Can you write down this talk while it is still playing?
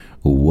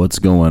What's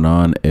going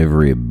on,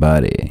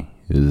 everybody?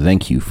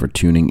 Thank you for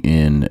tuning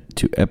in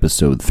to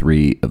episode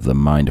 3 of the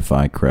Mind If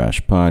I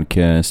Crash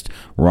podcast.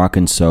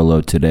 Rockin'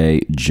 solo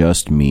today,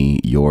 just me,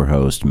 your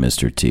host,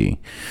 Mr. T.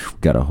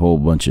 Got a whole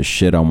bunch of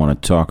shit I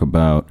want to talk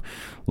about,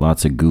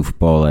 lots of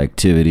goofball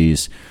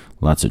activities,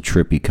 lots of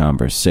trippy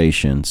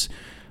conversations.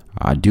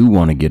 I do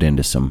want to get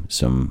into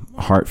some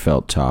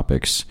heartfelt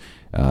topics,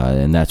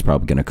 and that's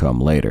probably going to come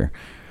later.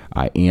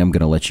 I am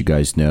going to let you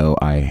guys know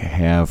I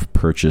have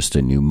purchased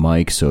a new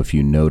mic, so if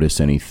you notice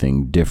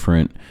anything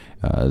different,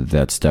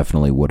 that's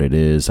definitely what it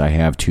is. I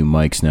have 2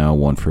 mics now,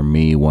 one for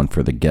me, one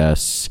for the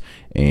guests,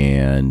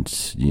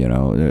 and, you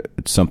know,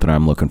 it's something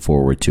I'm looking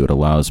forward to. It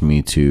allows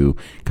me to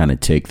kind of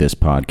take this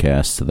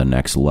podcast to the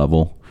next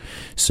level,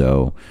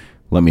 so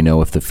let me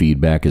know if the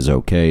feedback is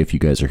okay, if you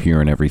guys are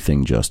hearing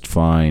everything just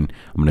fine.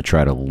 I'm going to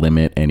try to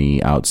limit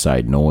any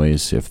outside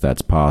noise if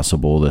that's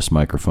possible. This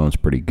microphone's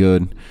pretty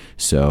good,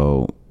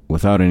 so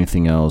without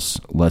anything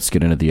else, let's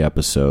get into the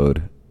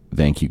episode.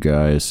 Thank you,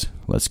 guys.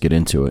 Let's get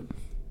into it.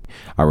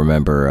 I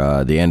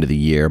remember the end of the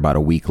year, about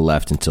a week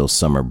left until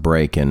summer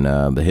break, and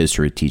the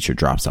history teacher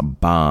drops a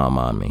bomb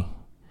on me.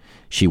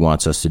 She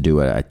wants us to do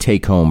a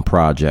take-home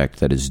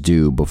project that is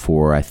due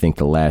before, I think,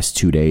 the last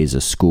 2 days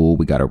of school.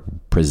 We got to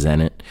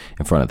present it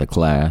in front of the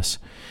class.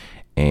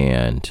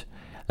 And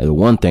the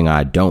one thing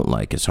I don't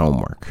like is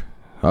homework.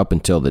 Up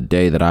until the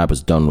day that I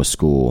was done with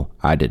school,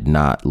 I did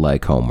not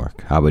like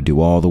homework. I would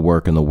do all the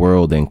work in the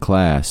world in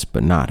class,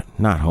 but not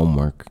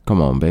homework.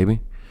 Come on,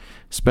 baby.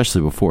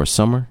 Especially before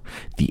summer.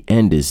 The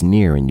end is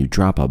near and you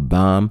drop a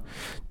bomb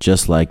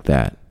just like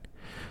that.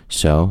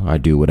 So I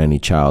do what any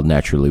child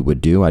naturally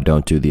would do. I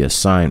don't do the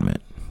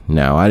assignment.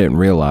 Now, I didn't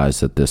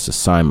realize that this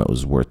assignment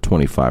was worth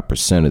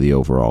 25% of the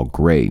overall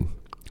grade.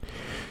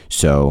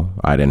 So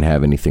I didn't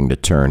have anything to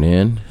turn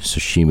in. So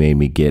she made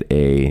me get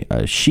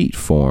a sheet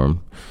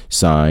form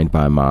signed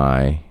by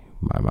my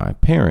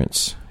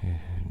parents,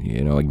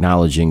 you know,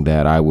 acknowledging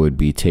that I would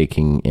be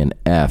taking an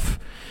F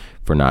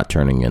for not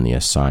turning in the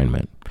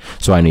assignment.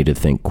 So I need to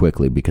think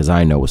quickly because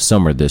I know with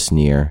summer this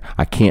near,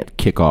 I can't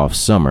kick off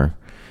summer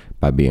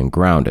by being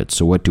grounded.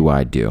 So what do?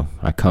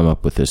 I come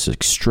up with this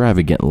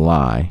extravagant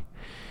lie.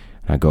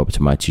 I go up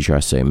to my teacher. I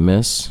say,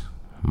 Miss,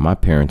 my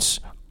parents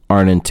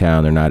aren't in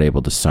town. They're not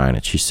able to sign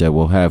it. She said,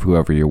 well, have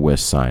whoever you're with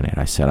sign it.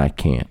 I said, I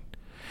can't.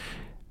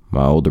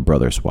 My older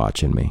brother's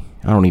watching me.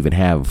 I don't even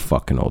have a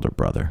fucking older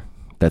brother.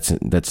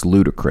 That's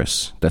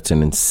ludicrous. That's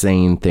an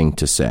insane thing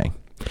to say.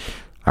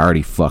 I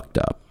already fucked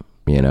up,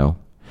 you know.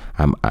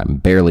 I'm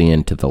barely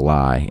into the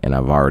lie, and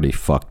I've already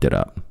fucked it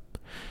up.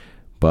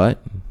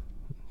 But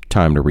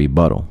time to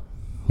rebuttal,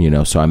 you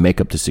know. So I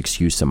make up this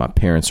excuse that my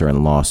parents are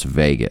in Las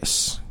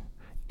Vegas,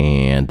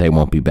 and they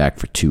won't be back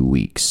for 2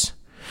 weeks.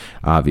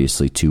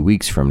 Obviously, 2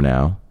 weeks from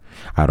now,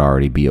 I'd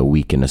already be a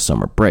week into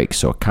summer break,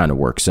 so it kind of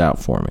works out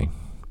for me.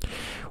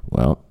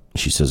 Well,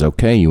 she says,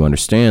 okay, you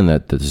understand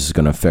that this is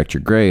going to affect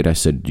your grade. I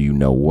said, do you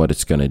know what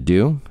it's going to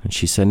do? And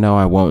she said, no,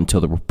 I won't until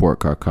the report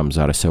card comes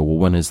out. I said, well,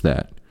 when is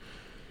that?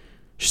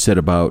 She said,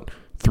 about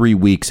 3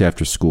 weeks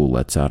after school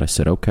lets out. I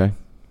said, okay.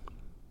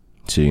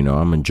 So, you know,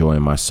 I'm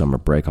enjoying my summer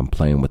break. I'm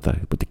playing with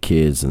the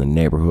kids in the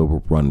neighborhood.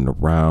 We're running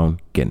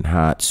around, getting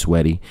hot,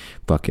 sweaty,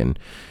 fucking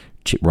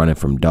running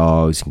from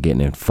dogs and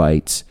getting in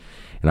fights.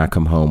 And I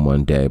come home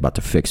one day about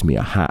to fix me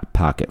a Hot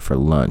Pocket for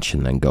lunch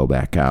and then go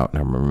back out.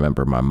 And I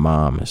remember my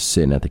mom is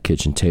sitting at the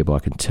kitchen table. I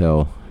can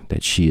tell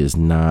that she is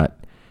not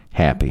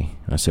happy.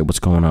 I said, what's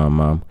going on,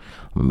 Mom?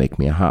 I'm going to make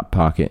me a Hot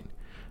Pocket,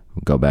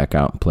 go back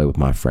out and play with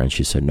my friends.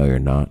 She said, no, you're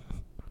not.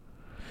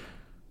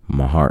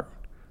 My heart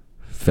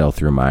fell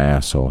through my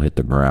asshole, hit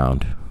the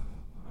ground.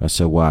 I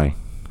said, why?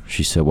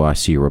 She said, well, I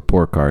see your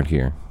report card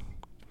here.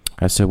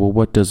 I said, well,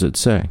 what does it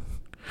say?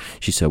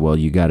 She said, well,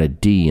 you got a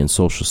D in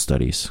social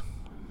studies.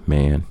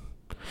 Man,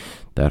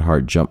 that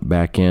heart jumped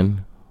back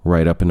in,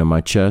 right up into my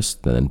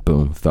chest, then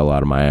boom, fell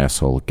out of my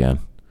asshole again.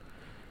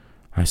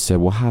 I said,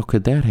 well, how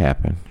could that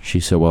happen? She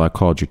said, well, I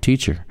called your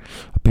teacher.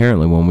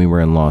 Apparently, when we were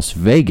in Las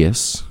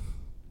Vegas,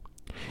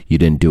 you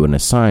didn't do an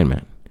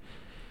assignment.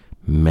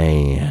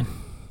 Man,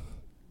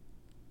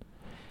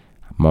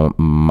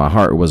 my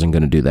heart wasn't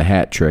going to do the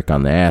hat trick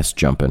on the ass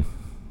jumping,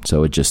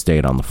 so it just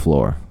stayed on the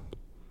floor.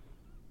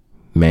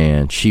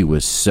 Man, she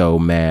was so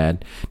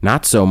mad.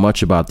 Not so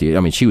much about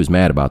she was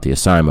mad about the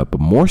assignment, but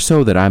more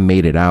so that I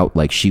made it out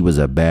like she was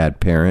a bad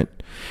parent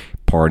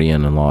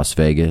partying in Las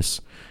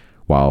Vegas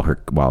while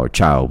her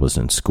child was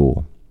in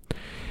school.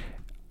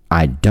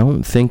 I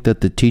don't think that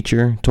the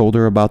teacher told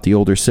her about the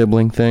older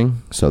sibling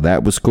thing, so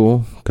that was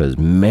cool, because,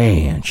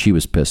 man, she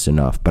was pissed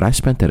enough. But I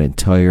spent that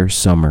entire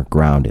summer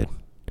grounded.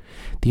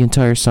 The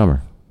entire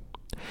summer.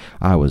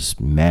 I was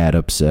mad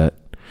upset.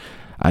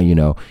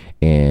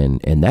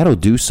 And that'll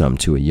do something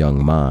to a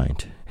young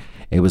mind.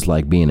 It was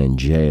like being in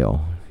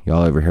jail.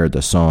 Y'all ever heard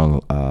the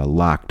song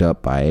Locked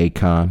Up by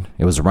Akon?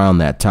 It was around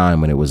that time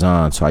when it was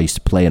on, so I used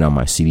to play it on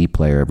my CD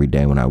player every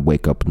day when I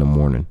wake up in the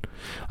morning.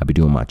 I'd be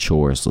doing my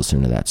chores,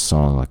 listening to that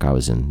song like I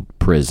was in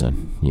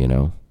prison, you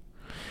know?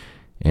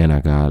 And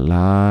I got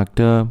locked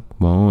up,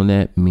 won't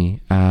let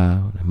me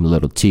out.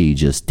 Little T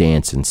just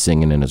dancing,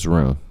 singing in his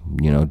room,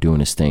 doing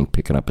his thing,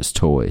 picking up his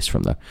toys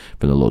from the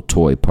little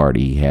toy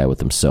party he had with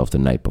himself the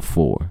night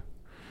before.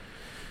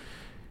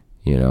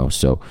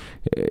 So,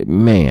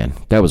 man,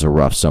 that was a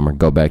rough summer.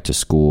 Go back to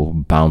school,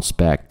 bounce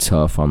back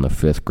tough on the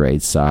 5th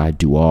grade side,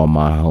 do all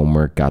my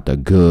homework, got the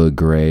good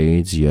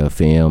grades, you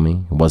feel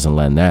me? Wasn't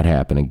letting that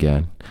happen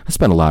again. I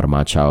spent a lot of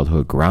my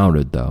childhood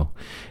grounded, though,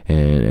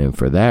 and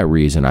for that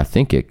reason, I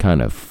think it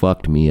kind of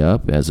fucked me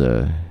up as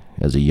a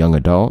young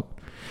adult,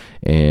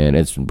 and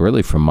it's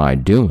really from my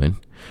doing.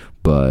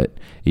 But,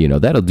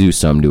 that'll do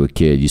something to a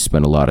kid. You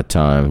spend a lot of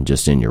time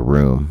just in your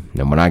room.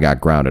 And when I got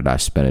grounded, I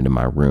spent it in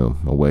my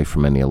room, away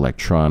from any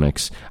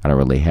electronics. I don't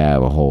really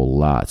have a whole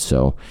lot.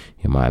 So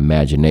my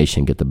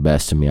imagination get the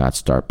best of me. I'd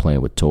start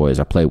playing with toys.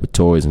 I played with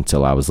toys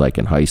until I was like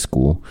in high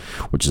school,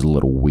 which is a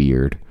little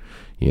weird,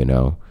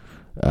 It'll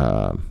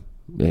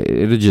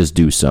just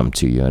do something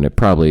to you. And it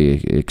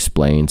probably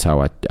explains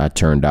how I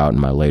turned out in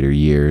my later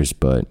years.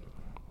 But,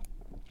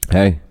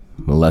 hey,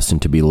 a lesson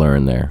to be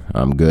learned there.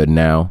 I'm good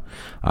now.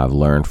 I've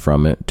learned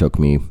from it. Took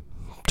me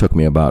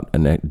about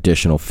an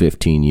additional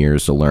 15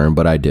 years to learn,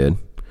 but I did.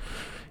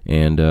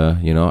 And,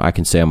 I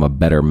can say I'm a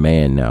better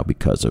man now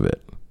because of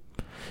it.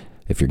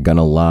 If you're going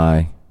to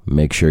lie,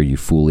 make sure you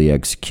fully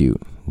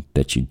execute,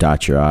 that you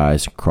dot your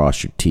I's and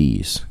cross your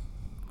T's,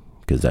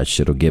 because that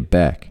shit'll get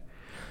back.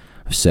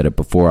 I've said it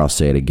before, I'll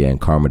say it again.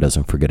 Karma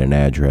doesn't forget an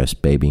address,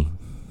 baby.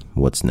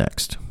 What's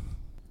next?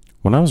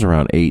 When I was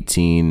around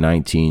 18,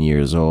 19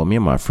 years old, me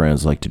and my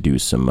friends like to do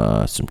some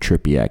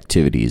trippy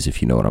activities,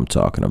 if you know what I'm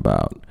talking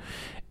about.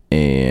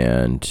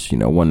 And,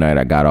 one night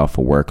I got off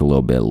of work a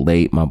little bit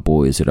late. My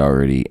boys had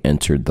already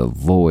entered the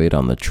void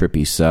on the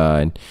trippy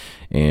side.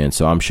 And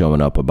so I'm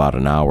showing up about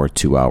an hour,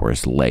 2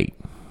 hours late,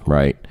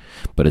 right?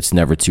 But it's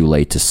never too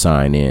late to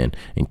sign in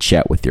and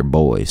chat with your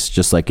boys.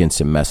 Just like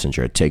Instant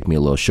Messenger. Take me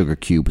a little sugar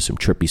cube with some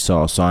trippy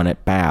sauce on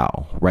it.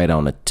 Bow. Right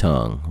on the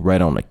tongue.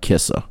 Right on the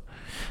kisser.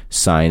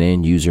 Sign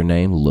in,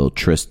 username, Lil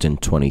Tristan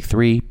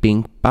 23,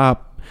 bing,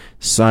 bop.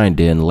 Signed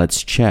in,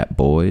 let's chat,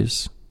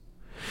 boys.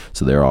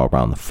 So they're all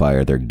around the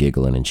fire, they're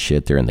giggling and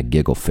shit, they're in the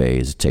giggle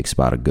phase. It takes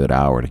about a good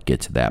hour to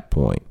get to that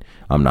point.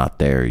 I'm not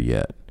there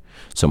yet.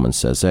 Someone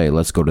says, hey,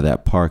 let's go to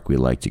that park we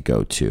like to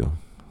go to.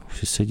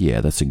 She said, yeah,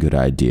 that's a good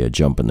idea.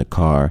 Jump in the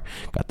car,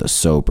 got the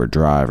sober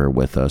driver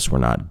with us, we're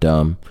not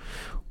dumb.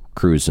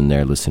 Cruising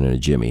there, listening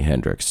to Jimi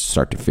Hendrix,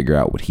 start to figure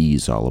out what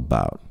he's all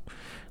about.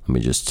 Let me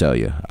just tell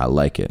you, I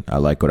like it. I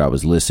like what I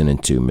was listening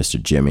to,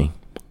 Mr. Jimmy.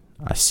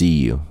 I see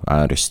you. I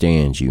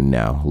understand you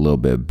now a little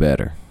bit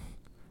better.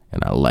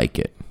 And I like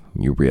it.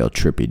 You're a real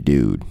trippy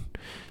dude,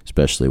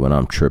 especially when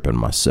I'm tripping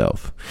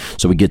myself.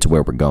 So we get to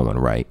where we're going,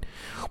 right?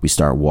 We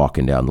start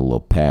walking down the little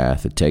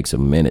path. It takes a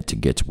minute to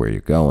get to where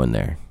you're going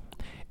there.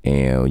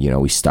 And,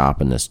 we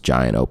stop in this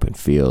giant open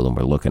field and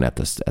we're looking at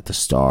the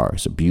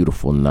stars. A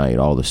beautiful night.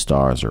 All the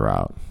stars are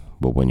out.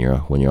 But when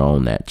you're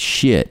on that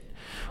shit,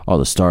 all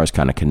the stars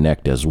kind of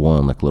connect as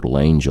one, like little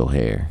angel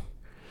hair.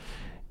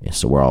 And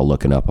so we're all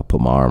looking up. I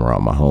put my arm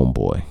around my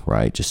homeboy,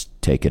 right? Just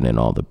taking in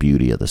all the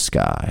beauty of the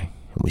sky.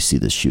 And we see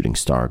this shooting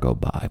star go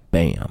by.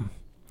 Bam.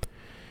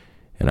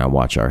 And I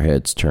watch our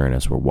heads turn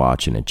as we're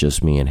watching it,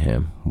 just me and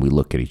him. We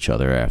look at each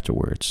other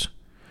afterwards.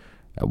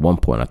 At one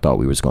point, I thought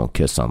we was going to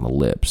kiss on the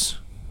lips,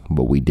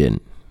 but we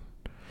didn't.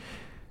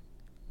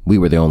 We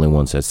were the only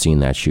ones that seen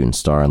that shooting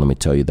star, and let me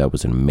tell you, that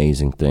was an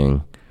amazing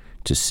thing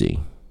to see.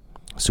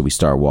 So we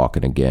start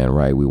walking again,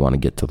 right? We want to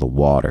get to the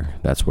water.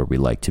 That's where we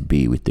like to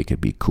be. We think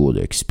it'd be cool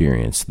to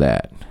experience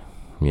that,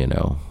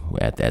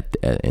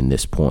 at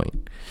this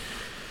point.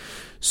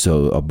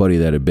 So a buddy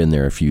that had been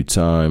there a few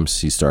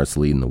times, he starts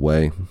leading the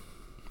way.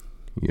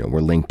 We're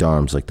linked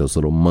arms like those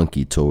little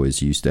monkey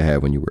toys you used to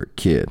have when you were a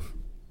kid.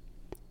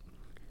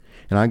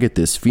 And I get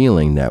this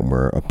feeling that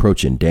we're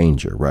approaching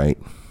danger, right?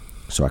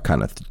 So I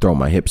kind of throw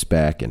my hips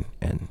back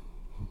and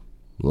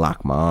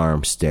lock my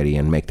arms steady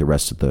and make the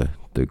rest of the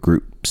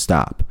group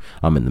stop.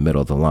 I'm in the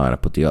middle of the line. I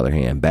put the other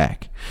hand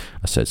back.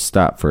 I said,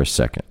 stop for a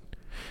second.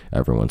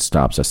 Everyone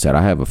stops. I said,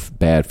 I have a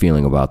bad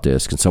feeling about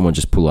this. Can someone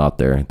just pull out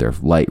their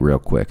light real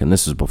quick? And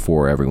this is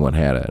before everyone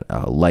had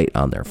a light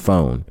on their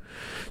phone.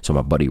 So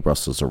my buddy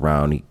rustles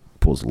around. He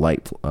pulls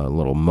a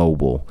little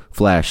mobile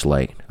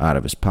flashlight out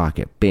of his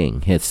pocket.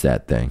 Bing, hits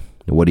that thing.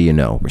 And what do you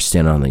know? We're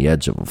standing on the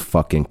edge of a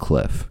fucking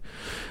cliff.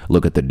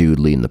 Look at the dude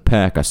leading the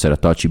pack. I said, I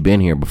thought you'd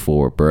been here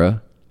before,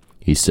 bruh.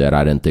 He said,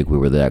 I didn't think we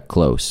were that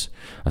close.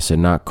 I said,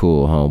 not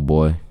cool,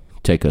 homeboy.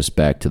 Take us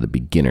back to the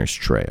beginner's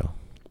trail.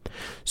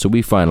 So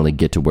we finally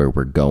get to where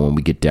we're going.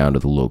 We get down to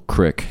the little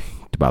creek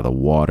by the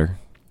water.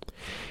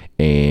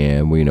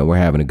 And we're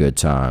having a good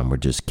time. We're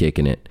just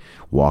kicking it,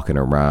 walking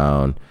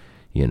around,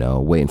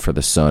 waiting for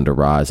the sun to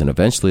rise. And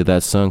eventually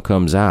that sun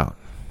comes out.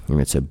 And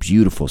it's a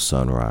beautiful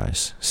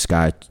sunrise.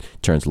 Sky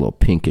turns a little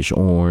pinkish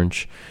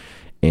orange.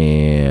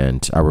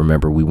 And I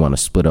remember we want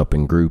to split up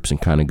in groups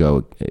and kind of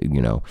go,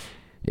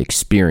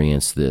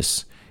 experience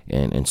this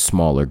in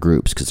smaller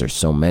groups because there's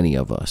so many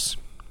of us.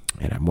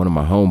 And one of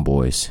my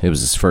homeboys, it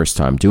was his first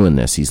time doing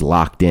this. He's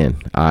locked in,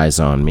 eyes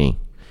on me.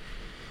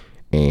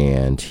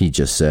 And he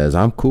just says,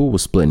 I'm cool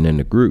with splitting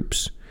into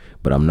groups,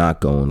 but I'm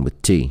not going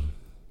with T.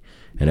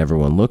 And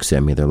everyone looks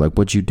at me. They're like,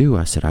 what'd you do?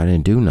 I said, I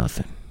didn't do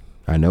nothing.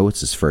 I know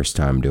it's his first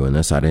time doing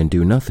this. I didn't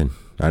do nothing.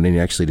 I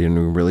didn't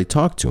even really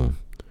talk to him.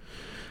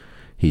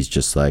 He's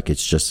just like,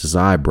 it's just his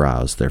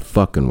eyebrows. They're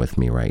fucking with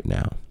me right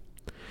now.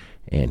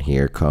 And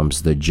here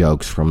comes the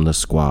jokes from the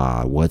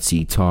squad. What's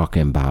he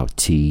talking about,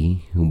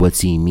 T?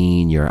 What's he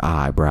mean, your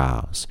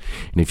eyebrows?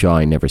 And if y'all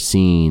ain't never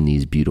seen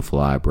these beautiful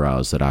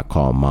eyebrows that I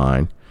call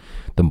mine,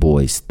 them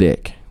boys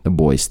thick. Them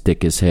boys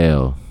thick as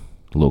hell.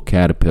 Little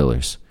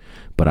caterpillars.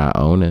 But I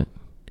own it.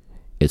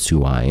 It's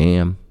who I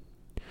am.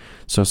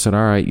 So I said,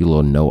 all right, you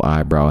little no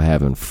eyebrow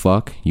having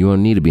fuck. You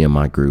don't need to be in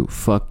my group.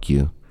 Fuck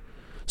you.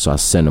 So I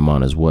sent him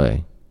on his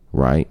way,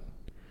 right?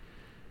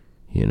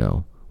 You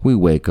know, we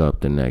wake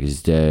up the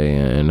next day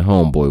and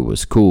homeboy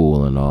was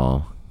cool and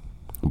all.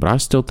 But I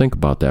still think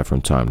about that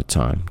from time to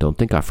time. Don't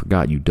think I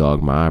forgot you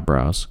dogged my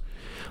eyebrows.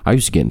 I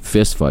used to get in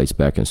fist fights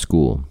back in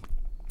school.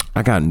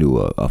 I got into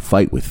a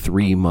fight with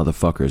 3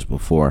 motherfuckers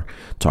before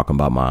talking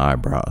about my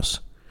eyebrows.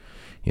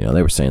 You know,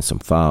 they were saying some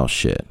foul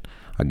shit.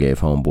 I gave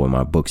homeboy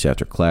my books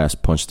after class,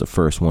 punched the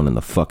first one in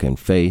the fucking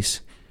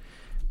face.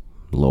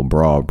 A little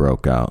brawl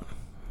broke out.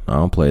 I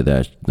don't play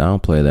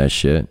that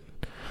shit.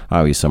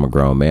 Obviously, I'm a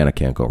grown man. I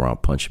can't go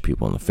around punching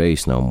people in the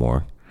face no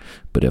more.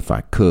 But if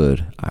I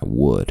could, I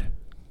would.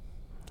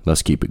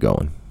 Let's keep it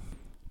going.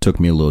 Took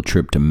me a little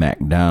trip to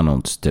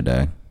McDonald's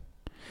today.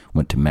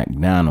 Went to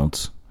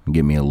McDonald's and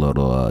give me a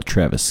little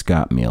Travis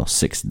Scott meal,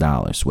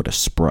 $6 with a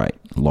Sprite,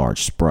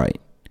 large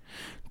Sprite.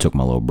 Took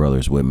my little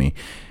brothers with me.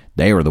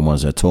 They were the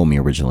ones that told me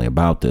originally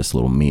about this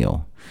little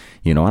meal.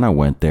 You know, and I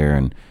went there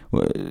and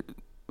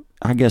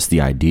I guess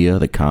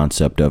the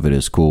concept of it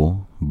is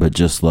cool. But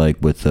just like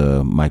with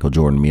the Michael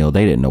Jordan meal,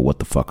 they didn't know what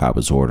the fuck I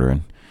was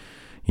ordering.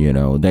 You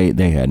know,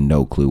 they had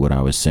no clue what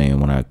I was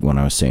saying when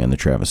I was saying the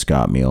Travis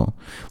Scott meal.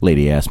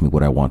 Lady asked me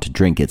what I want to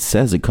drink. It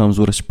says it comes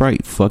with a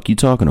Sprite. Fuck you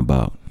talking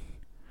about?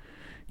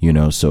 You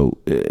know, so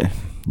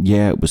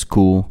yeah, it was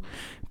cool.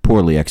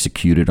 Poorly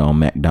executed on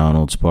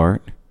McDonald's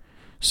part.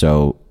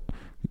 So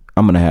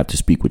I'm going to have to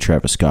speak with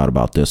Travis Scott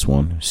about this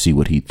one, see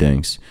what he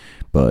thinks.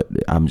 But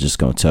I'm just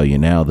going to tell you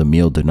now, the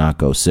meal did not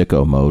go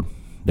sicko mode.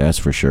 That's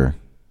for sure.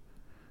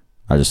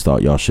 I just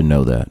thought y'all should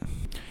know that.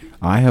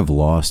 I have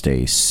lost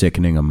a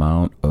sickening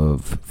amount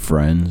of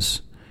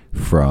friends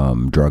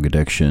from drug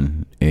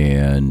addiction,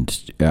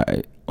 and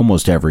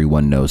almost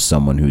everyone knows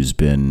someone who's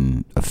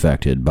been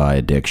affected by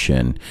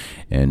addiction,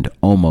 and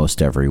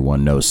almost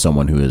everyone knows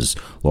someone who has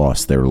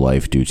lost their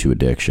life due to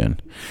addiction.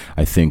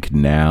 I think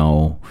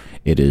now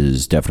it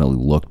is definitely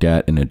looked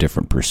at in a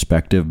different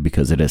perspective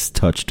because it has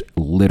touched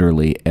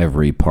literally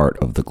every part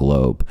of the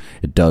globe.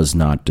 It does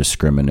not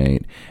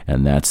discriminate,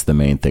 and that's the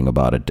main thing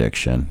about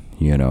addiction.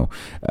 You know,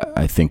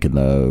 I think in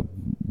the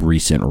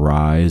recent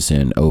rise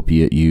in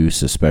opiate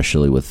use,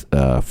 especially with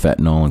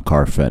fentanyl and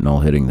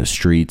carfentanil hitting the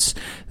streets,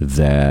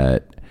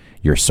 that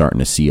you're starting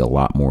to see a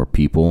lot more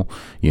people.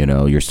 You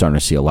know, you're starting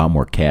to see a lot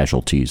more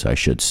casualties, I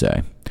should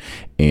say.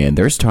 And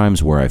there's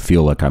times where I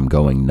feel like I'm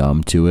going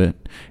numb to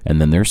it, and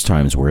then there's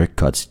times where it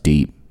cuts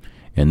deep.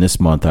 And this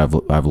month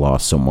I've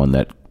lost someone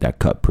that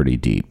cut pretty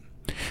deep.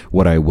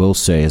 What I will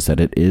say is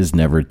that it is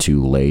never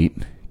too late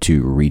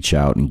to reach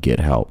out and get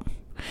help.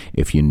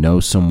 If you know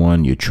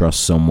someone, you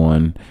trust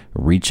someone,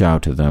 reach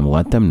out to them,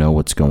 let them know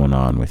what's going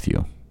on with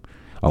you.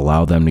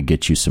 Allow them to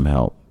get you some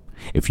help.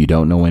 If you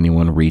don't know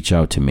anyone, reach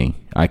out to me.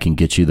 I can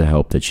get you the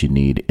help that you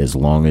need as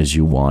long as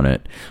you want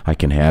it. I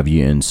can have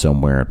you in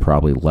somewhere in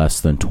probably less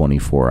than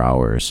 24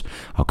 hours.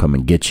 I'll come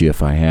and get you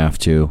if I have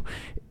to.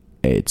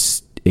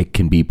 It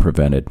can be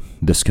prevented.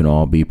 This can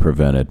all be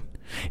prevented.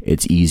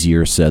 It's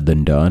easier said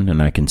than done,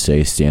 and I can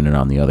say standing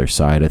on the other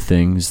side of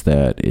things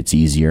that it's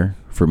easier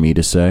for me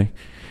to say.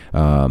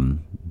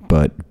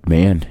 But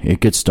man, it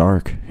gets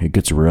dark. It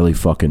gets really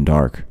fucking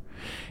dark.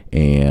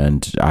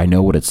 And I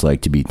know what it's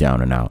like to be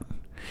down and out.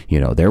 You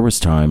know, there was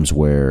times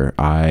where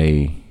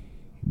I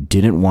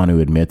didn't want to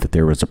admit that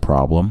there was a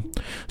problem,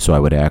 so I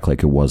would act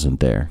like it wasn't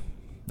there.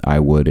 I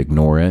would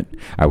ignore it.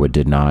 I would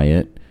deny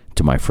it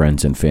to my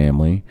friends and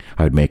family.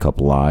 I would make up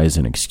lies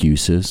and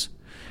excuses.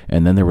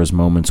 And then there was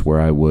moments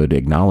where I would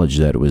acknowledge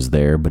that it was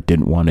there, but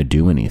didn't want to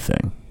do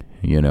anything.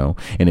 You know,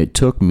 and it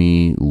took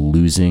me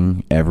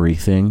losing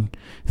everything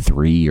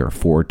 3 or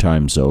 4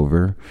 times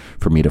over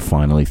for me to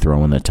finally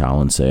throw in the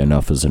towel and say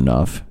enough is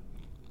enough.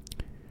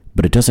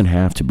 But it doesn't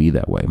have to be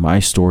that way. My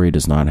story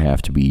does not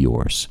have to be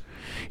yours.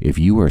 If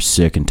you are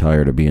sick and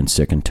tired of being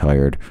sick and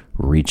tired,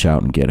 reach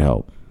out and get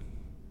help.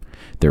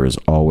 There is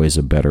always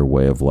a better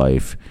way of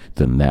life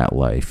than that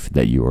life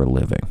that you are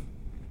living.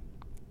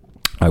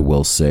 I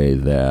will say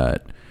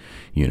that,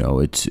 you know,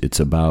 it's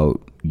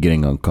about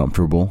getting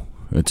uncomfortable.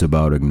 It's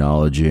about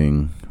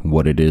acknowledging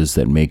what it is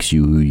that makes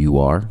you who you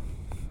are.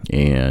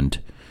 And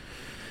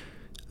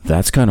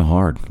that's kind of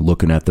hard,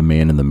 looking at the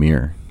man in the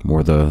mirror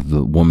or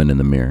the woman in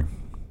the mirror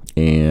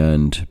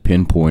and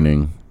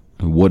pinpointing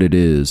what it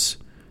is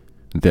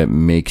that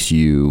makes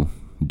you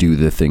do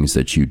the things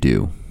that you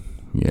do.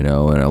 And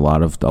a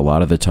lot of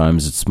the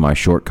times it's my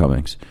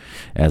shortcomings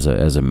as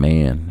a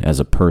man, as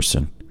a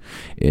person.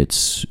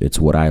 It's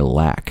what I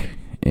lack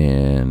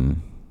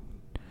in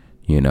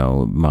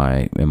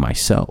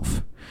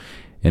myself.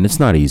 And it's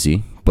not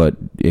easy, but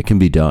it can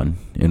be done.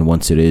 And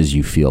once it is,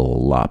 you feel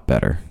a lot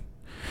better.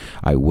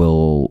 I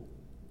will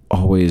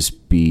always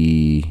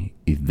be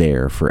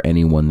there for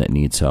anyone that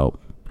needs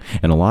help.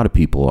 And a lot of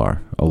people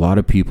are. A lot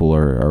of people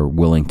are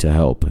willing to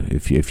help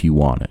if you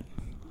want it.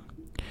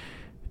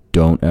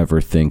 Don't ever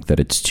think that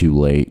it's too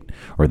late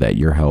or that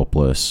you're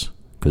helpless,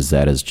 because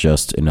that is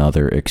just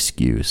another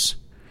excuse.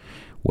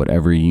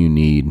 Whatever you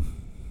need,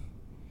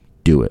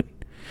 do it.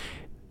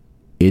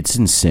 It's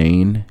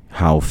insane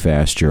how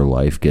fast your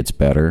life gets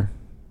better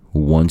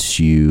once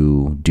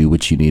you do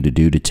what you need to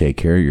do to take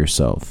care of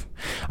yourself.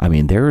 I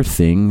mean, there are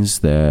things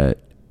that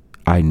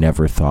I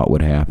never thought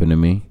would happen to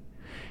me,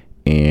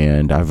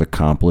 and I've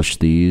accomplished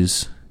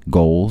these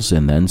goals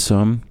and then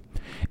some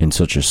in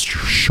such a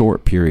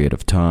short period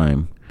of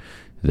time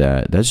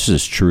that's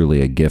just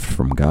truly a gift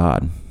from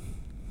God,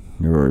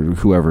 or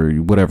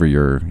whatever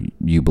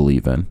you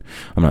believe in.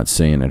 I'm not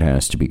saying it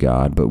has to be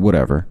God, but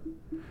whatever.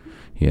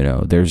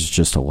 There's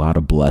just a lot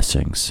of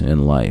blessings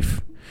in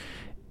life.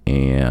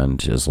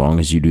 And as long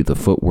as you do the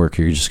footwork,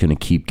 you're just going to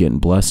keep getting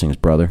blessings,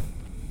 brother.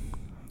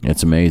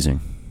 It's amazing.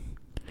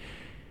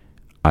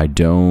 I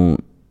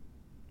don't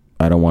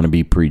want to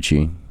be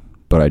preachy,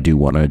 but I do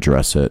want to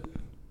address it.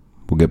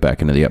 We'll get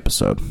back into the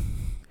episode.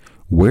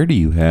 Where do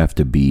you have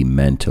to be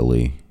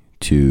mentally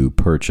to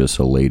purchase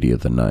a lady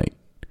of the night?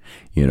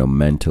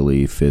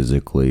 Mentally,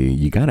 physically,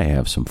 you got to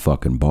have some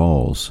fucking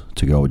balls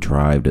to go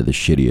drive to the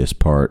shittiest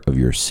part of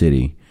your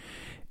city.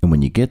 And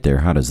when you get there,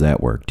 how does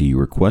that work? Do you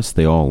request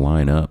they all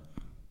line up?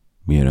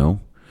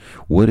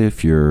 What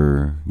if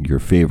your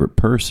favorite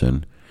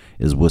person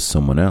is with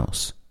someone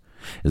else?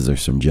 Is there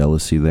some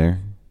jealousy there?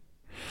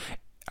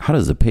 How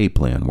does the pay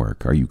plan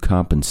work? Are you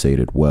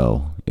compensated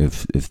well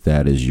if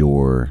that is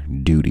your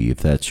duty, if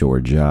that's your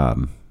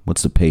job?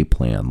 What's the pay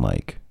plan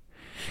like?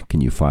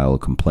 Can you file a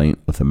complaint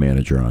with a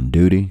manager on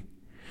duty?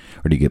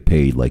 Or do you get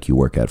paid like you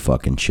work at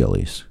fucking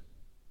Chili's?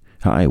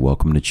 Hi,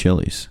 welcome to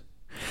Chili's.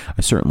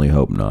 I certainly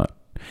hope not.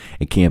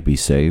 It can't be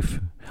safe.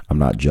 I'm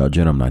not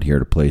judging. I'm not here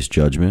to place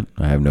judgment.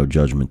 I have no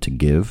judgment to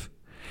give.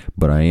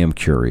 But I am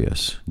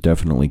curious.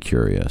 Definitely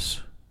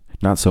curious.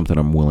 Not something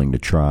I'm willing to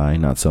try.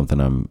 Not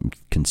something I'm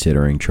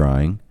considering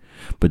trying.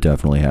 But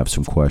definitely have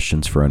some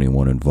questions for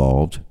anyone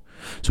involved.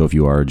 So if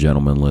you are a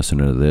gentleman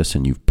listening to this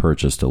and you've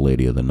purchased a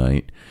lady of the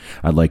night,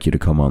 I'd like you to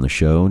come on the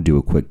show, do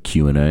a quick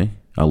Q&A.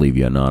 I'll leave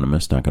you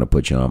anonymous, not going to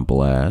put you on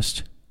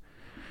blast.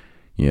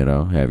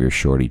 Have your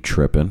shorty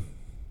tripping,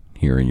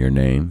 hearing your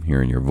name,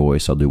 hearing your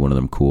voice. I'll do one of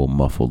them cool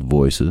muffled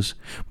voices,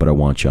 but I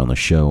want you on the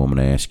show. I'm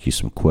going to ask you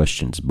some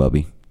questions,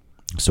 bubby.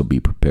 So be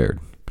prepared.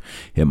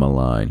 Hit my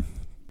line.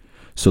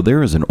 So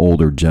there is an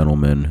older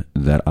gentleman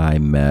that I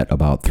met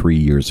about 3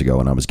 years ago,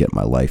 and I was getting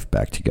my life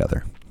back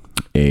together.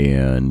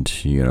 And,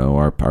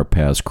 our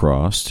paths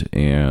crossed,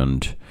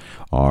 and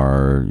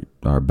our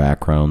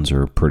backgrounds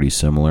are pretty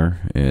similar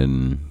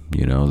in,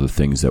 the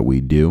things that we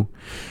do.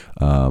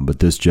 But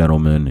this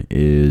gentleman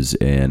is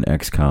an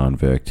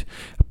ex-convict,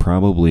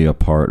 probably a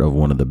part of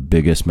one of the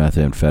biggest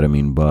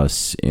methamphetamine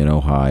busts in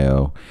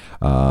Ohio.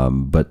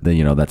 But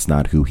that's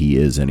not who he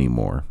is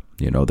anymore.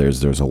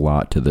 There's a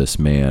lot to this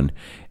man,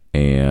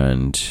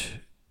 and,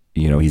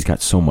 he's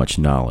got so much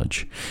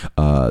knowledge.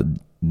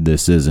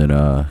 This isn't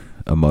a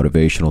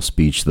motivational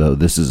speech, though.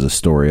 This is a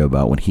story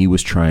about when he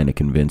was trying to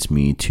convince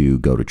me to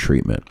go to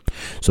treatment.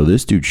 So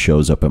this dude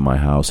shows up at my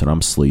house, and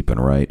I'm sleeping,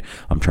 right?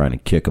 I'm trying to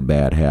kick a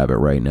bad habit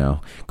right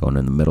now, going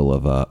in the middle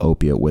of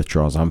opiate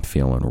withdrawals. I'm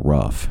feeling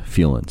rough,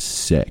 feeling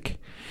sick.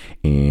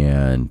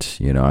 And,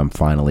 I'm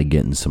finally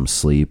getting some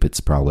sleep. It's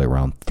probably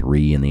around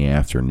 3 in the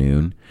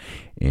afternoon.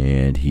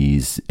 And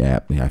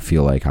I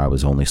feel like I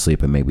was only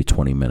sleeping maybe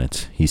 20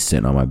 minutes. He's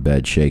sitting on my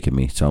bed shaking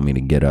me, telling me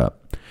to get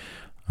up.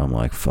 I'm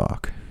like,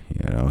 fuck.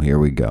 Here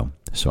we go.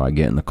 So I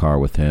get in the car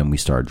with him. We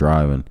start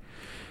driving.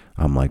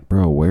 I'm like,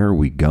 bro, where are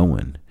we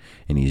going?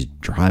 And he's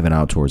driving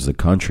out towards the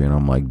country. And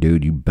I'm like,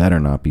 dude, you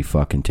better not be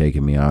fucking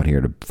taking me out here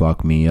to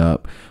fuck me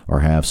up or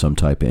have some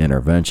type of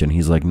intervention.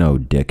 He's like, no,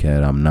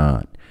 dickhead, I'm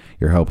not.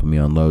 You're helping me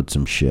unload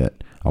some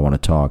shit. I want to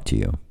talk to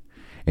you.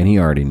 And he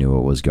already knew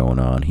what was going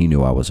on. He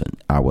knew I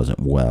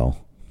wasn't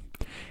well.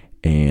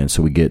 And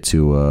so we get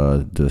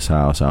to this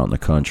house out in the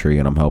country,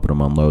 and I'm helping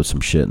him unload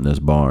some shit in this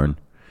barn.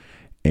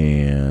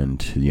 And,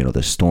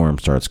 the storm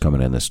starts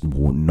coming in, this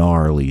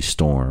gnarly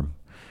storm.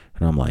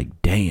 And I'm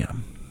like,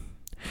 damn.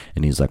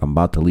 And he's like, I'm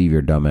about to leave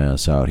your dumb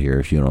ass out here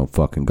if you don't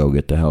fucking go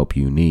get the help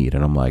you need.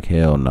 And I'm like,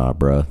 hell nah,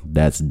 bruh.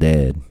 That's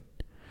dead.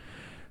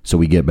 So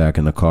we get back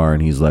in the car,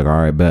 and he's like,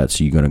 all right, bet.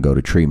 So you going to go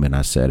to treatment?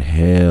 I said,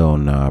 hell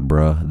nah,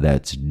 bruh.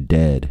 That's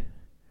dead.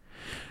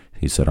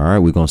 He said, all right,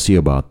 we're going to see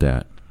about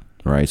that.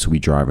 All right, so we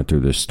driving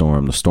through this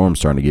storm. The storm's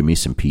starting to give me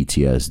some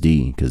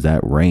PTSD because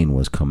that rain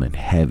was coming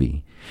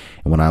heavy.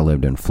 And when I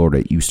lived in Florida,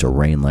 it used to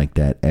rain like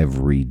that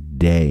every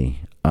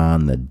day.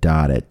 On the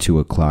dot at 2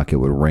 o'clock, it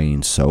would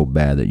rain so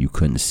bad that you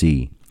couldn't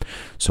see.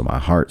 So my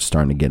heart's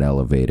starting to get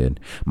elevated.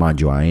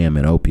 Mind you, I am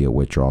in opiate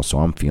withdrawal, so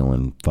I'm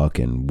feeling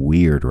fucking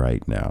weird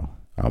right now.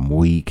 I'm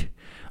weak,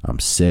 I'm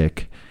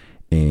sick,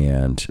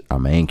 and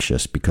I'm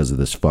anxious because of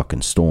this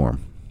fucking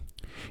storm.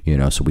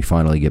 So we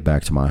finally get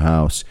back to my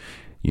house.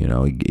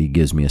 He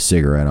gives me a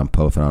cigarette. I'm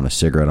puffing on a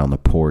cigarette on the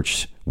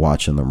porch,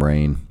 watching the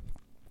rain,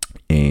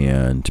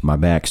 and my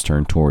back's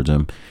turned towards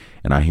him,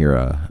 and I hear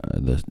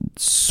the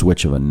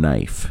switch of a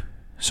knife.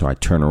 So I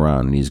turn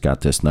around, and he's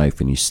got this knife,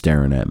 and he's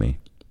staring at me.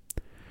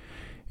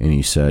 And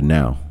he said,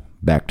 "Now,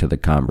 back to the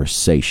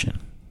conversation."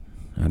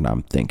 And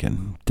I'm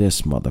thinking,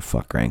 this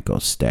motherfucker ain't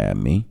gonna stab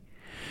me.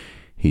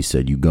 He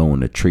said, "You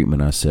going to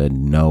treatment?" I said,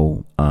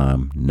 "No,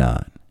 I'm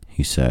not."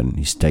 He said,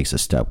 he takes a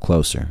step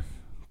closer,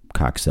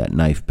 cocks that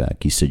knife back.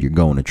 He said, "You're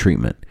going to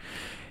treatment."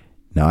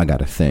 Now I got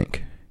to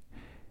think,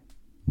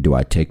 do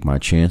I take my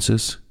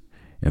chances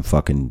and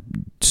fucking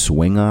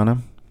swing on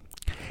him?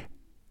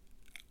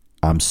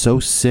 I'm so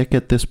sick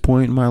at this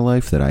point in my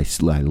life that I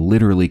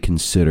literally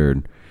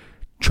considered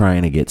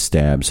trying to get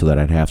stabbed so that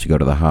I'd have to go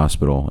to the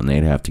hospital and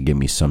they'd have to give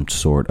me some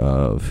sort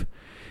of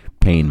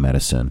pain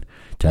medicine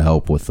to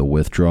help with the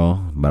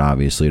withdrawal, but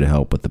obviously to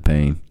help with the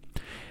pain.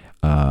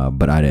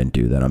 But I didn't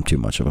do that. I'm too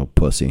much of a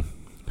pussy.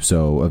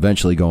 So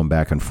eventually going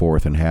back and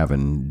forth and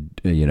having,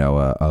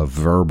 a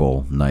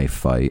verbal knife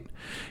fight,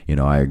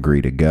 I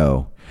agree to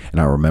go.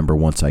 And I remember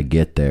once I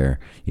get there,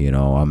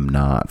 I'm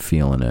not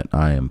feeling it.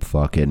 I am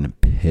fucking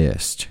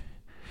pissed.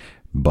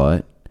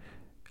 But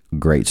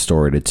great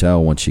story to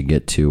tell once you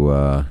get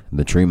to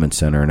the treatment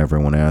center and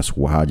everyone asks,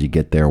 "Well, how'd you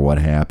get there? What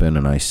happened?"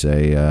 And I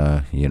say,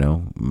 a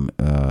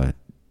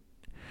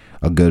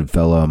good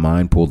fella of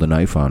mine pulled a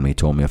knife on me,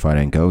 told me if I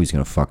didn't go, he's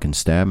going to fucking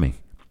stab me.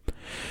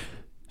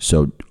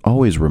 So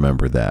always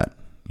remember that,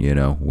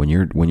 when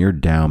you're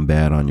down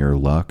bad on your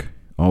luck,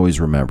 always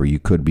remember you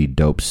could be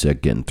dope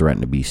sick getting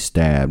threatened to be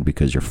stabbed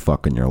because you're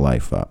fucking your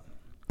life up.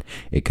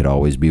 It could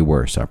always be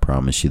worse. I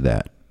promise you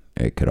that.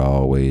 It could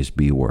always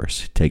be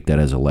worse. Take that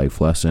as a life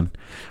lesson.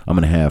 I'm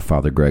going to have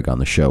Father Greg on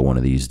the show one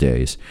of these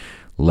days.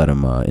 Let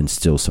him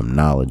instill some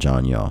knowledge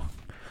on y'all.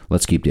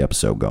 Let's keep the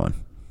episode going.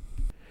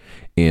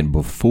 And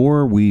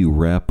before we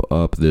wrap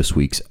up this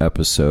week's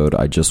episode,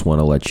 I just want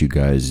to let you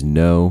guys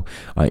know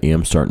I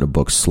am starting to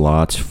book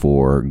slots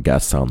for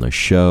guests on the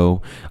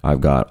show.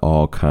 I've got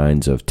all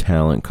kinds of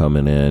talent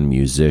coming in,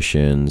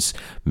 musicians,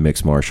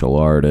 mixed martial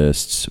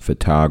artists,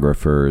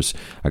 photographers.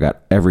 I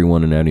got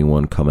everyone and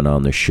anyone coming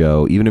on the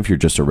show. Even if you're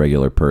just a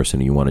regular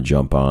person and you want to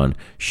jump on,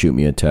 shoot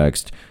me a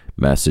text,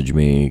 message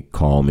me,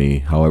 call me,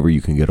 however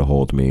you can get a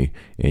hold of me,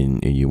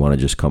 and you want to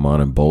just come on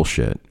and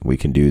bullshit, we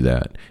can do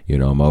that.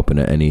 I'm open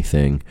to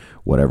anything.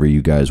 Whatever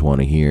you guys want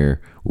to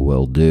hear,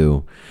 we'll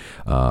do.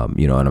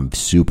 And I'm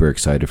super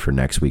excited for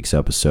next week's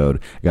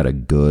episode. I got a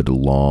good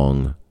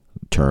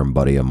long-term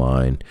buddy of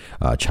mine,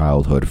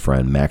 childhood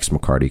friend, Max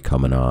McCarty,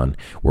 coming on.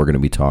 We're going to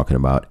be talking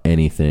about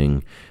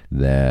anything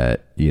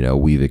that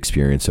we've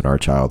experienced in our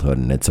childhood,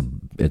 and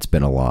it's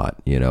been a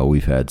lot.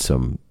 We've had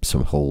some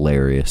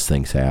hilarious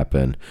things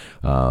happen,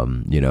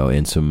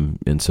 and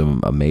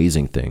some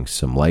amazing things,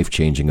 some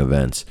life-changing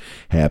events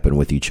happen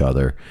with each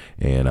other,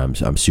 and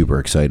I'm super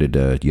excited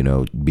to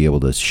be able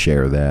to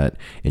share that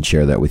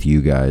with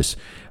you guys.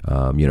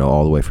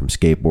 All the way from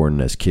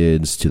skateboarding as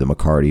kids to the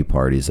McCarty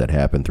parties that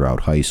happened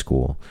throughout high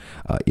school.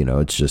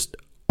 It's just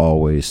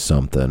always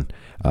something,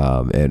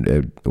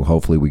 and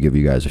hopefully we give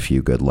you guys a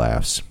few good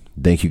laughs.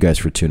 Thank you guys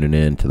for tuning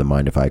in to the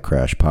Mind If I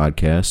Crash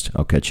podcast.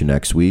 I'll catch you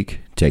next week.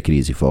 Take it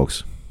easy,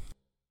 folks.